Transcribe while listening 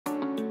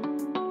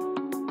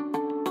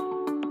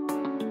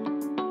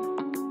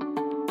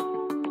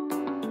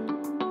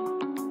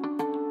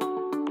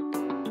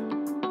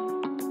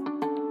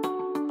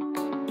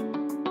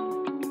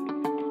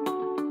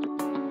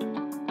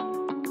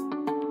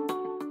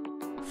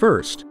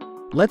First,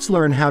 let's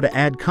learn how to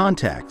add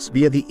contacts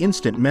via the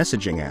instant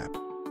messaging app.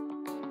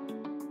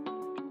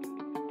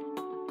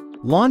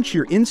 Launch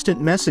your instant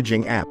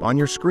messaging app on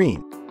your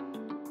screen.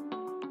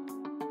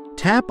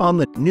 Tap on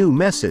the New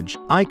Message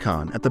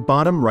icon at the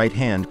bottom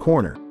right-hand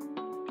corner.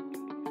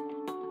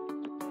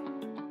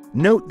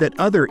 Note that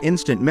other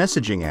instant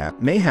messaging app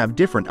may have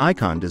different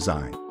icon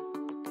design.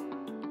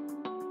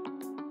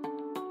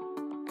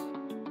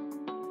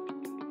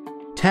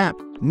 Tap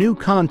New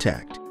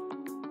Contact.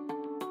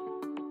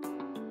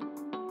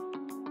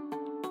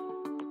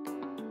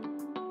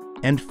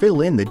 And fill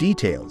in the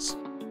details.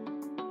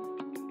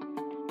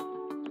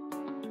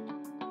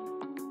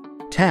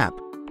 Tap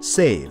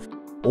Save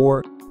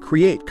or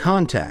Create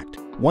Contact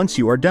once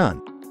you are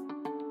done.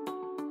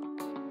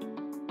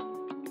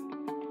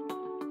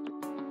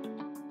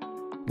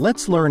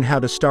 Let's learn how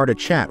to start a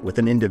chat with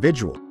an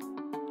individual.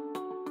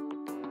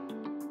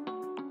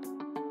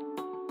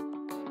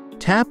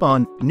 Tap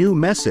on New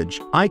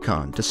Message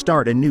icon to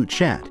start a new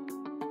chat.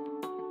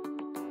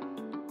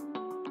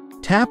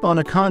 Tap on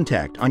a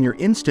contact on your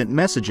instant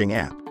messaging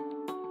app.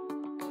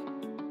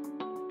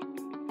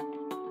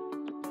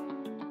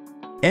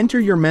 Enter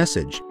your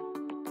message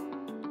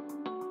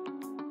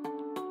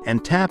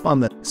and tap on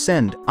the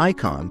Send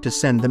icon to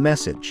send the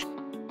message.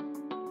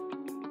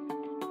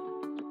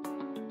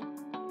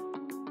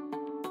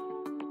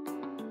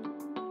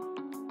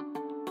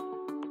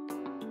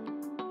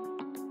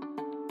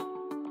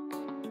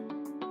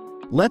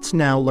 Let's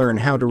now learn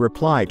how to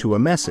reply to a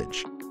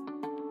message.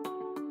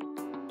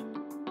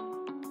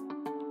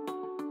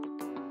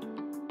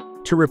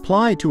 To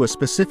reply to a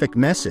specific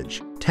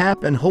message,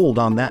 tap and hold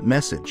on that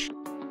message.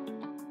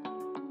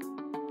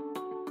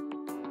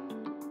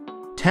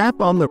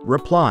 Tap on the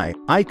Reply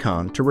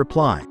icon to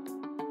reply.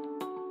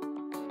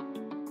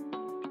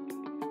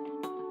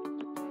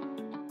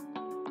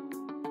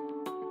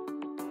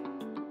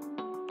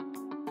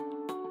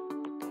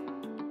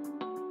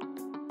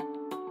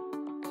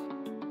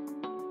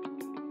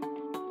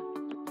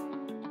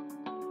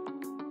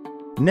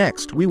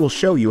 Next, we will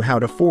show you how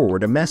to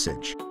forward a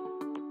message.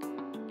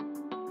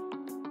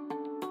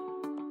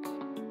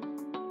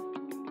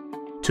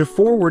 To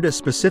forward a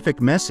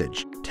specific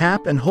message,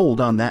 tap and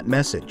hold on that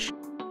message.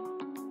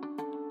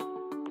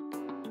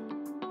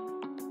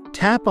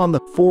 Tap on the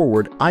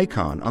Forward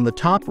icon on the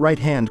top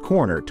right-hand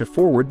corner to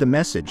forward the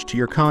message to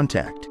your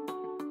contact.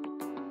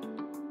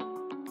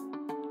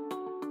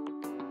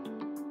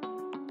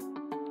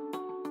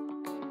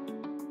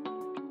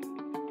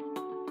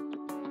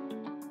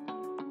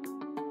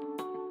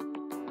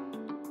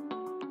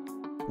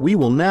 We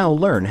will now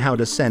learn how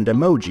to send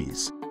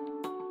emojis.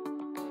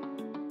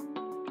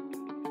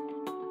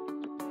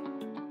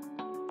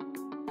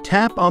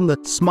 Tap on the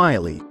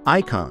smiley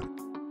icon.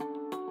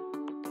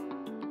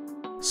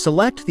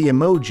 Select the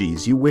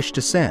emojis you wish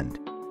to send.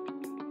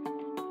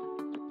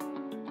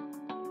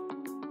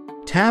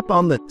 Tap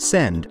on the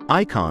Send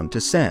icon to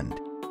send.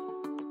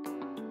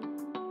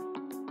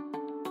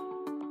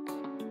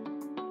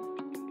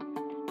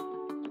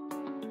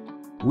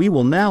 We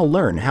will now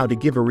learn how to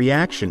give a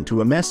reaction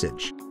to a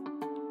message.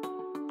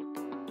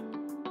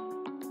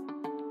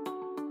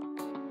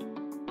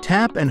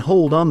 Tap and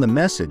hold on the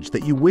message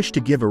that you wish to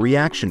give a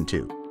reaction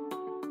to.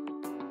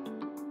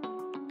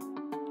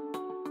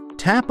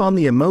 Tap on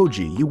the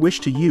emoji you wish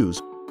to use,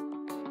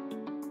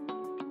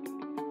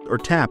 or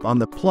tap on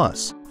the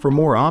plus for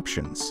more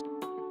options.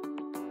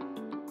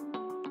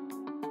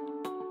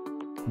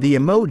 The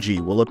emoji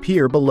will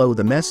appear below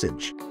the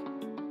message.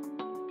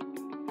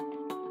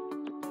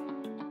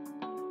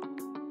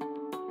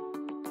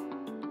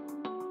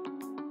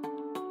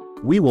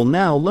 We will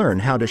now learn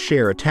how to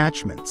share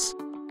attachments.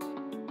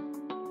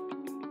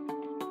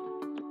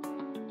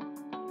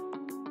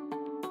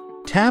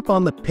 Tap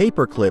on the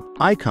paperclip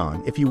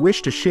icon if you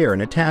wish to share an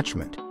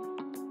attachment.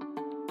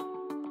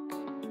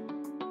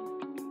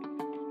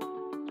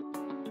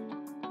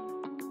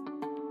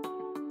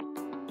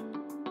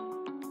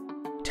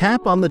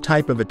 Tap on the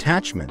type of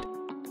attachment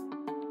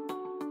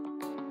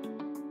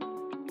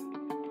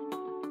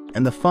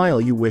and the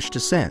file you wish to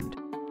send.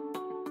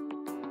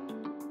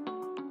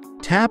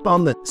 Tap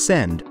on the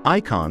Send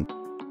icon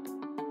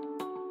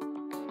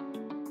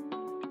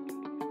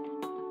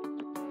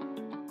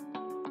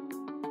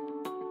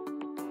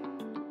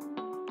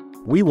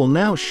We will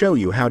now show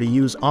you how to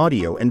use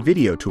audio and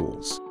video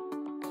tools.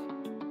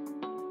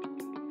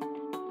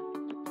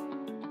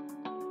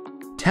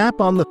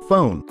 Tap on the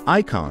phone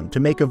icon to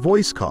make a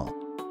voice call.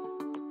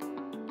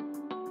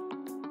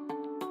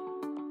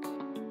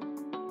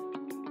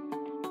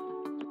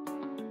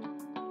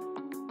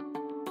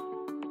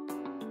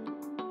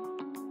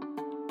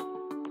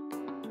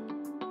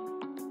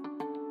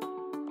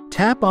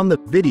 Tap on the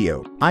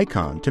video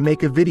icon to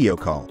make a video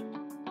call.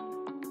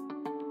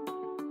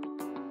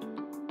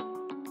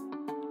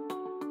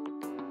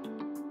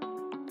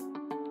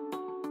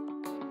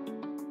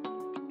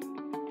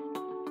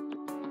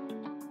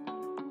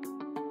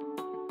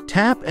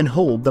 Tap and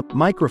hold the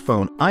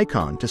microphone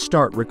icon to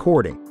start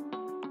recording.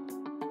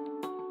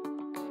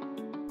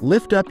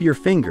 Lift up your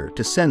finger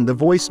to send the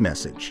voice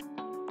message.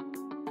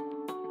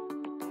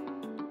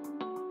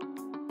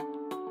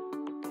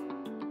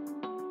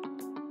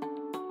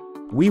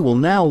 We will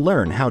now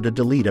learn how to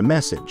delete a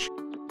message.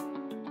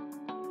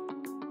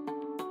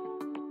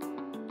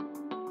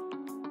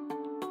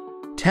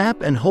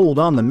 Tap and hold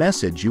on the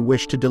message you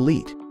wish to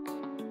delete.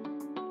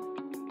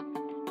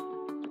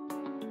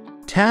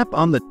 Tap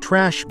on the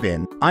trash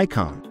bin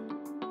icon.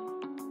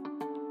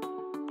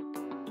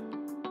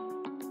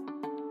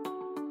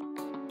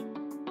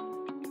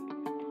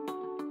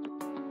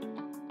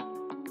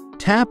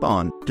 Tap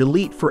on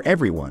Delete for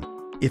Everyone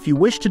if you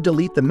wish to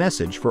delete the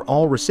message for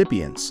all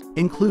recipients,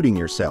 including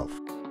yourself.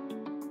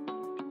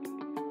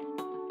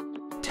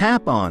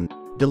 Tap on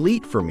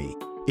Delete for Me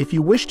if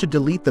you wish to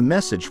delete the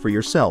message for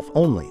yourself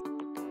only.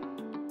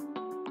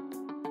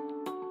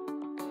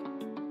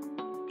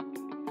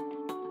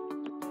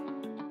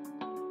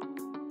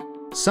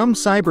 Some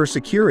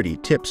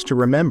cybersecurity tips to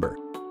remember.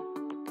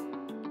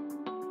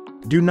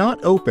 Do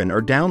not open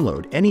or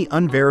download any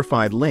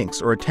unverified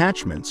links or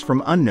attachments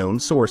from unknown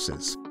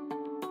sources.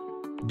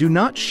 Do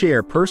not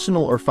share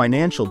personal or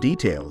financial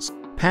details,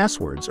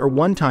 passwords, or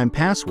one-time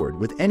password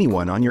with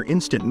anyone on your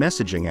instant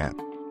messaging app.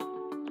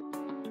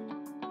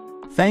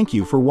 Thank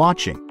you for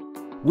watching.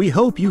 We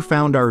hope you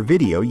found our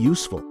video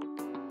useful.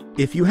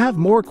 If you have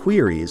more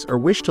queries or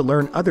wish to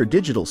learn other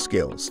digital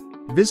skills,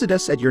 visit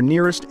us at your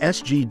nearest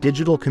SG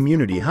Digital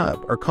Community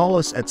Hub or call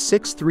us at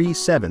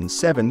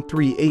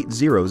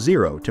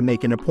 637-73800 to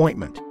make an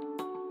appointment.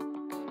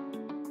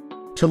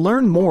 To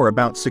learn more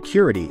about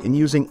security in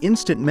using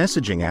instant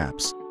messaging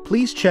apps,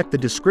 please check the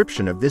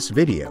description of this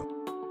video.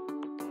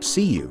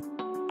 See you.